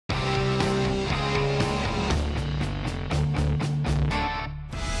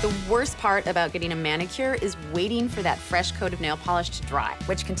The worst part about getting a manicure is waiting for that fresh coat of nail polish to dry,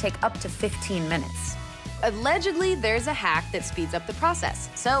 which can take up to 15 minutes. Allegedly, there's a hack that speeds up the process.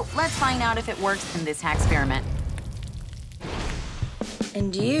 So let's find out if it works in this hack experiment.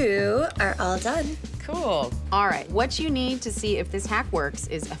 And you are all done. Cool. All right, what you need to see if this hack works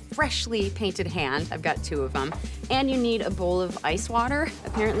is a freshly painted hand. I've got 2 of them. And you need a bowl of ice water.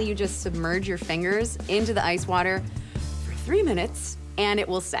 Apparently, you just submerge your fingers into the ice water for 3 minutes, and it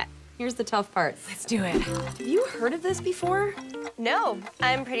will set. Here's the tough part. Let's do it. Have you heard of this before? No,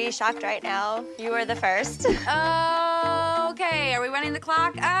 I'm pretty shocked right now. You were the first. Oh, okay. Are we running the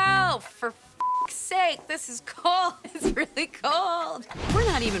clock? Oh, for f***'s sake, this is cold. It's really cold. We're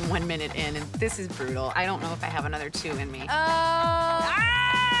not even 1 minute in, and this is brutal. I don't know if I have another 2 in me. Oh,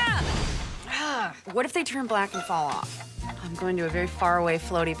 ah! What if they turn black and fall off? I'm going to a very far away,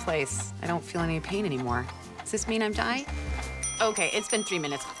 floaty place. I don't feel any pain anymore. Does this mean I'm dying? Okay, it's been 3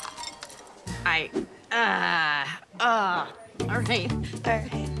 minutes. All right. All right.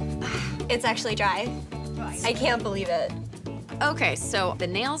 It's actually dry. I can't believe it. Okay, so the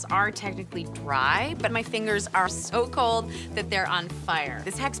nails are technically dry, but my fingers are so cold that they're on fire.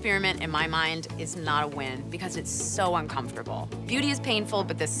 This experiment, in my mind, is not a win because it's so uncomfortable. Beauty is painful,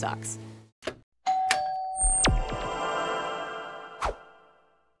 but this sucks.